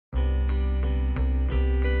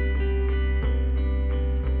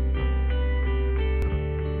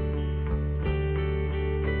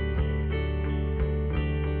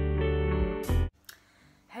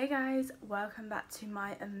guys, welcome back to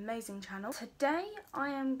my amazing channel. Today I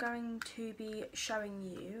am going to be showing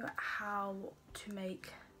you how to make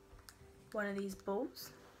one of these balls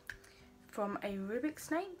from a Rubik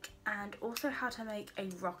snake and also how to make a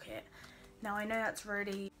rocket. Now I know that's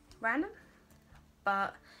really random,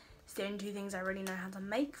 but it's the only two things I really know how to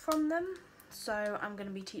make from them. So I'm going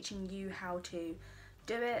to be teaching you how to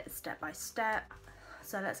do it step by step.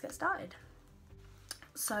 So let's get started.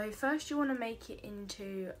 So first you want to make it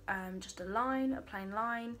into just a line, a plain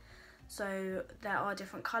line. So there are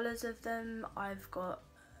different colours of them. I've got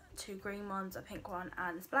two green ones, a pink one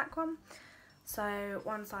and this black one. So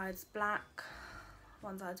one side's black,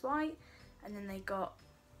 one side's white, and then they got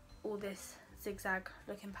all this zigzag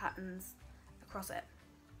looking patterns across it.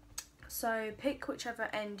 So pick whichever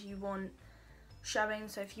end you want showing.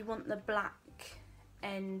 So if you want the black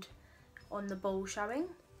end on the ball showing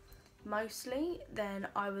mostly, then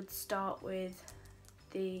I would start with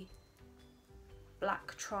the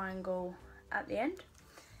black triangle at the end.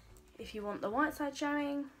 If you want the white side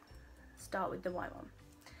showing, start with the white one.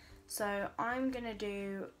 So I'm gonna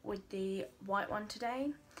do with the white one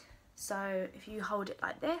today. So if you hold it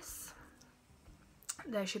like this,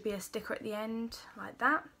 there should be a sticker at the end like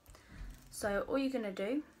that. So all you're gonna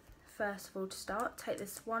do first of all to start, take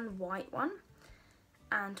this one white one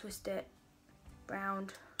and twist it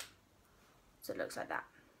round so it looks like that.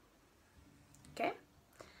 Okay,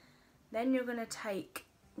 then you're going to take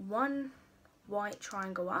one white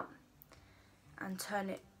triangle up and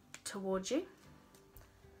turn it towards you.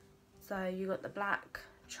 So you got the black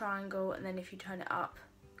triangle, and then if you turn it up,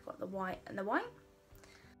 you've got the white and the white.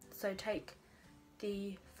 So take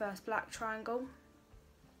the first black triangle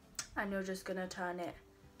and you're just going to turn it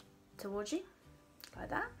towards you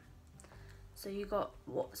like that. So you got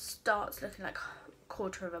what starts looking like a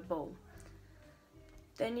quarter of a ball.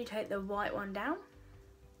 Then you take the white one down,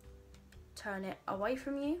 turn it away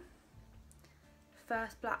from you.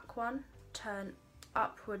 First black one, turn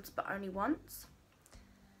upwards but only once.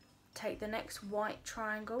 Take the next white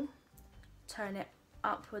triangle, turn it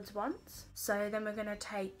upwards once. So then we're going to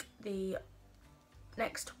take the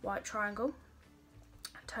next white triangle,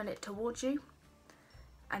 turn it towards you,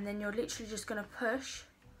 and then you're literally just going to push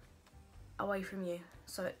away from you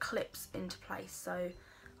so it clips into place. So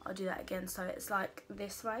I'll do that again. So it's like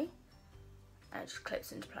this way and it just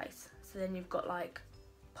clips into place. So then you've got like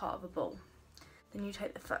part of a ball. Then you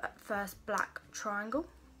take the first black triangle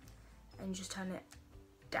and you just turn it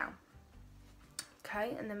down.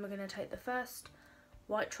 Okay, and then we're going to take the first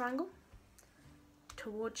white triangle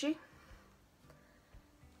towards you.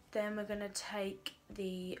 Then we're going to take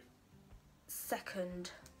the second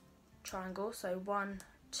triangle, so 1,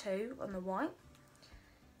 2 on the white,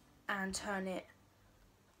 and turn it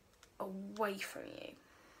away from you.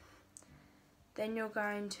 Then you're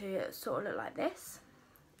going to sort of look like this,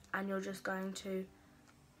 and you're just going to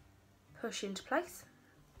push into place.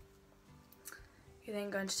 You're then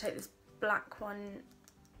going to take this black one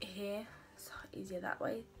here, it's easier that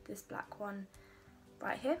way, this black one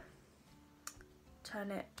right here, turn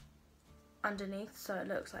it underneath so it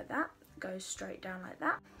looks like that, goes straight down like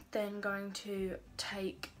that. Then going to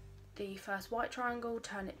take the first white triangle,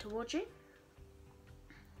 turn it towards you.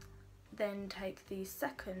 Then take the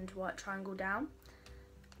second white triangle down,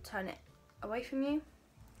 turn it away from you,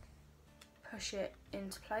 push it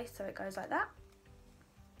into place so it goes like that.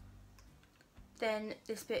 Then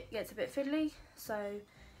this bit gets a bit fiddly, so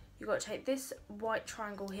you've got to take this white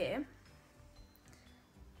triangle here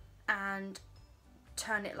and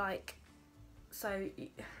turn it like, so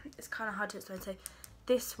it's kind of hard to explain. So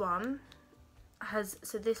this one has,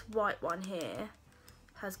 so this white one here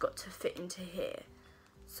has got to fit into here.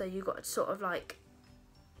 So you've got to sort of like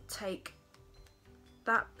take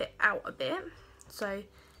that bit out a bit. So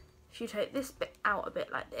if you take this bit out a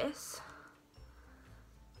bit like this,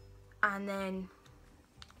 and then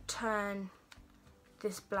turn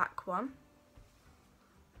this black one,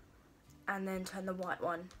 and then turn the white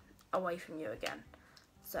one away from you again,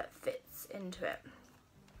 so it fits into it.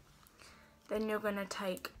 Then you're going to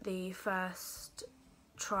take the first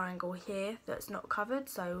triangle here that's not covered,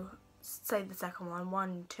 so say the second one,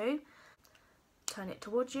 1, 2, turn it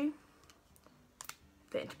towards you,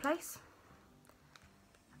 fit into place,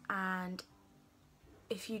 and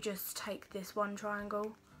if you just take this one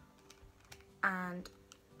triangle and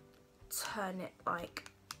turn it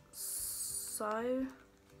like so,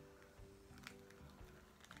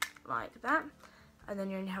 like that, and then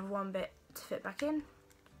you only have one bit to fit back in,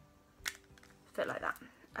 fit like that,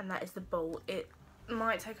 and that is the ball. It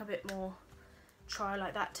might take a bit more try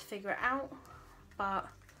like that to figure it out, but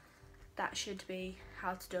that should be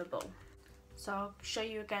how to do a ball. So I'll show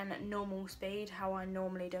you again at normal speed how I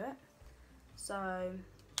normally do it. So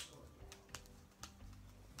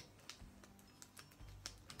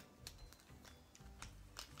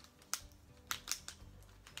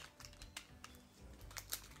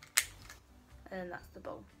and then that's the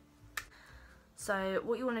ball. So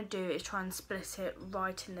what you want to do is try and split it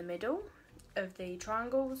right in the middle of the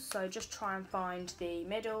triangles. So just try and find the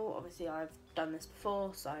middle. Obviously I've done this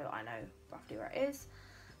before, so I know roughly where it is.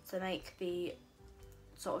 So make the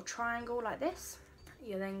sort of triangle like this.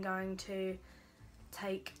 You're then going to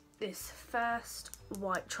take this first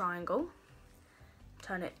white triangle,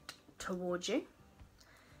 turn it towards you.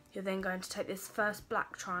 You're then going to take this first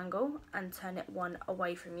black triangle and turn it one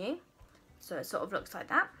away from you. So it sort of looks like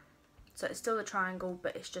that. So it's still the triangle,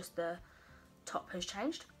 but it's just the top has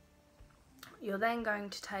changed. You're then going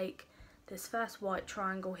to take this first white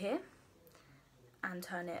triangle here and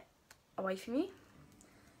turn it away from you.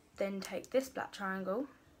 Then take this black triangle,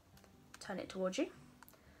 turn it towards you.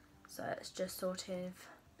 So it's just sort of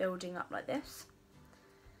building up like this.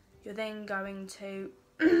 You're then going to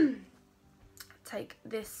take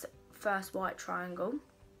this first white triangle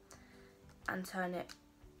and turn it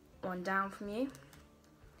one down from you.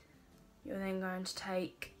 You're then going to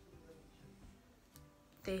take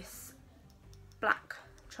this black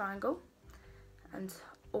triangle and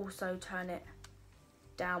also turn it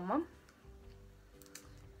down one.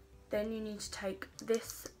 Then you need to take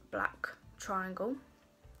this black triangle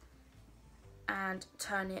and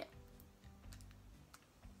turn it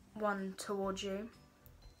one towards you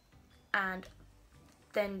and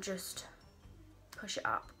then just push it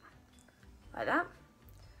up like that.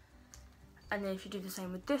 And then if you do the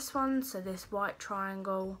same with this one, so this white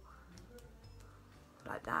triangle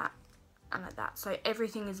like that and like that. So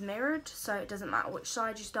everything is mirrored, so it doesn't matter which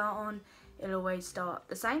side you start on, it'll always start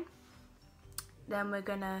the same. Then we're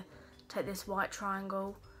gonna take this white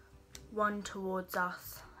triangle, one towards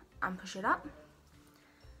us and push it up.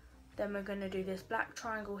 Then we're gonna do this black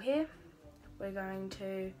triangle here. We're going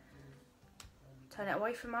to turn it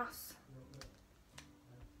away from us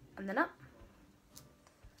and then up.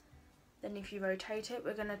 Then if you rotate it,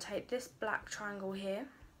 we're going to take this black triangle here,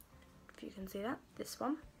 if you can see that, this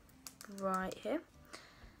one, right here,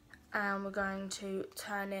 and we're going to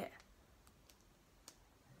turn it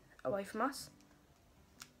away from us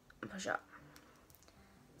and push up.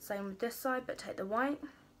 Same with this side, but take the white,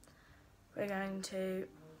 we're going to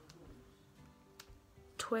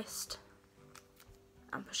twist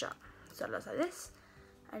and push up. So it looks like this,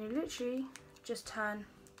 and you literally just turn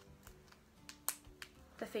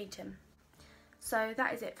the feet in. So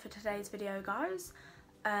that is it for today's video, guys.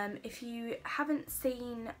 If you haven't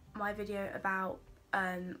seen my video about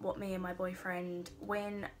what me and my boyfriend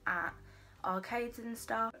win at arcades and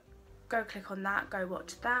stuff, go click on that, go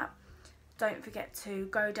watch that. Don't forget to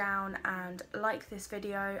go down and like this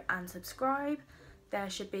video and subscribe. There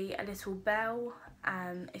should be a little bell.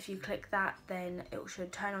 If you click that, then it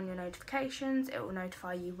should turn on your notifications. It will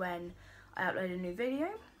notify you when I upload a new video.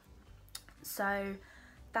 So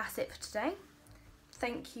that's it for today.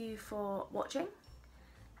 Thank you for watching,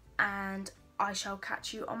 and I shall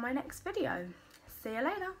catch you on my next video. See you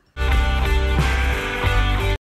later.